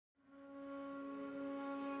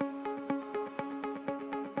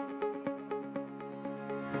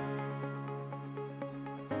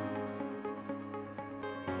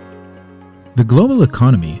The global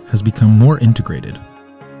economy has become more integrated,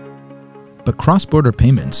 but cross-border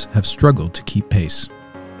payments have struggled to keep pace.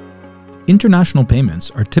 International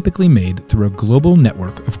payments are typically made through a global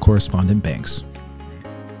network of correspondent banks.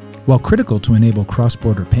 While critical to enable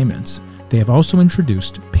cross-border payments, they have also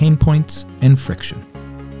introduced pain points and friction.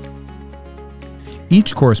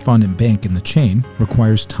 Each correspondent bank in the chain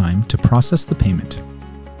requires time to process the payment,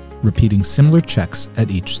 repeating similar checks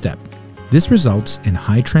at each step. This results in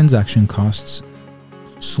high transaction costs,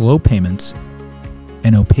 slow payments,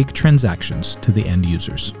 and opaque transactions to the end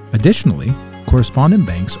users. Additionally, correspondent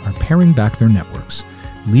banks are paring back their networks,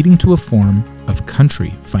 leading to a form of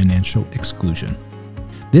country financial exclusion.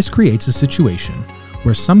 This creates a situation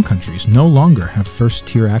where some countries no longer have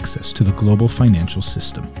first-tier access to the global financial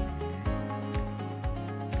system.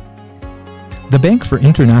 The Bank for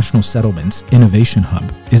International Settlements Innovation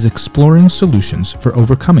Hub is exploring solutions for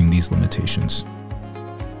overcoming these limitations.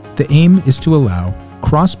 The aim is to allow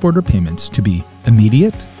cross-border payments to be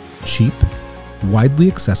immediate, cheap, widely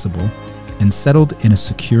accessible, and settled in a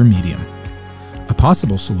secure medium. A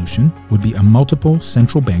possible solution would be a multiple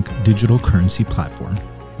central bank digital currency platform,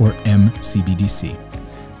 or mCBDC.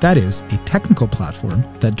 That is a technical platform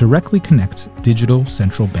that directly connects digital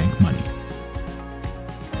central bank money.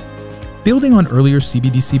 Building on earlier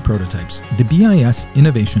CBDC prototypes, the BIS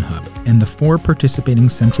Innovation Hub and the 4 participating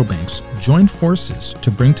central banks joined forces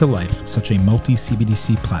to bring to life such a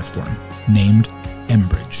multi-CBDC platform named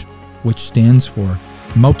mBridge, which stands for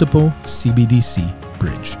Multiple CBDC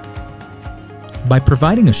Bridge. By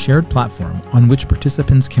providing a shared platform on which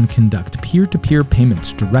participants can conduct peer-to-peer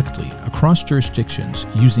payments directly across jurisdictions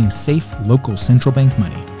using safe local central bank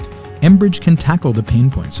money, mBridge can tackle the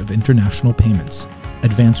pain points of international payments,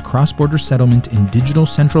 advance cross-border settlement in digital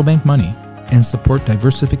central bank money, and support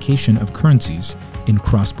diversification of currencies in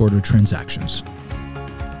cross-border transactions.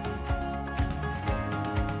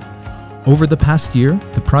 Over the past year,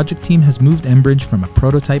 the project team has moved mBridge from a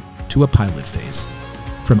prototype to a pilot phase.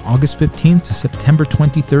 From August 15th to September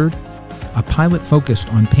 23rd, a pilot focused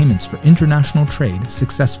on payments for international trade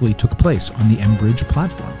successfully took place on the mBridge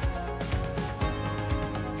platform.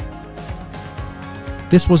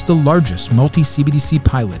 This was the largest multi-CBDC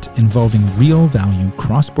pilot involving real-value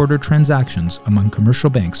cross-border transactions among commercial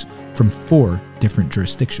banks from 4 different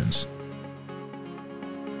jurisdictions.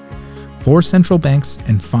 4 central banks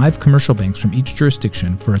and 5 commercial banks from each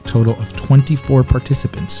jurisdiction, for a total of 24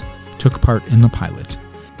 participants, took part in the pilot,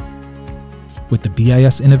 with the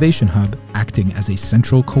BIS Innovation Hub acting as a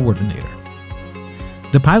central coordinator.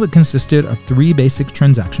 The pilot consisted of 3 basic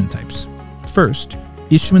transaction types. First,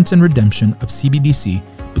 issuance and redemption of CBDC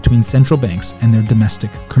between central banks and their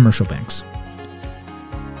domestic commercial banks.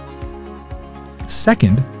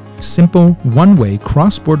 Second, simple one-way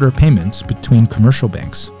cross-border payments between commercial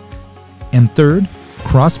banks. And third,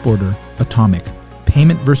 cross-border atomic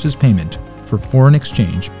payment versus payment for foreign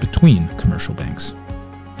exchange between commercial banks.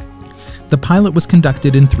 The pilot was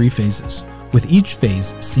conducted in 3 phases, with each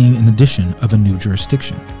phase seeing an addition of a new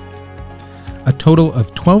jurisdiction. A total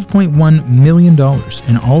of $12.1 million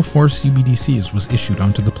in all 4 CBDCs was issued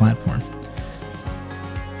onto the platform.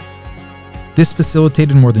 This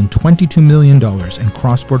facilitated more than $22 million in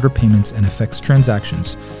cross-border payments and FX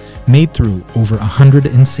transactions made through over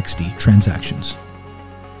 160 transactions.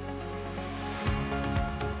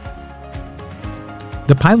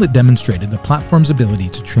 The pilot demonstrated the platform's ability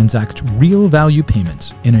to transact real-value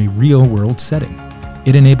payments in a real-world setting.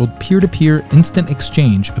 It enabled peer-to-peer instant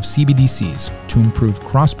exchange of CBDCs to improve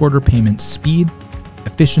cross-border payment speed,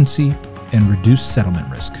 efficiency, and reduce settlement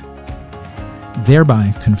risk,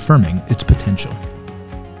 thereby confirming its potential.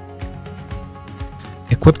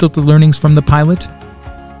 Equipped with the learnings from the pilot,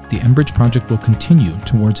 the mBridge project will continue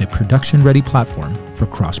towards a production-ready platform for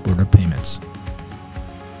cross-border payments.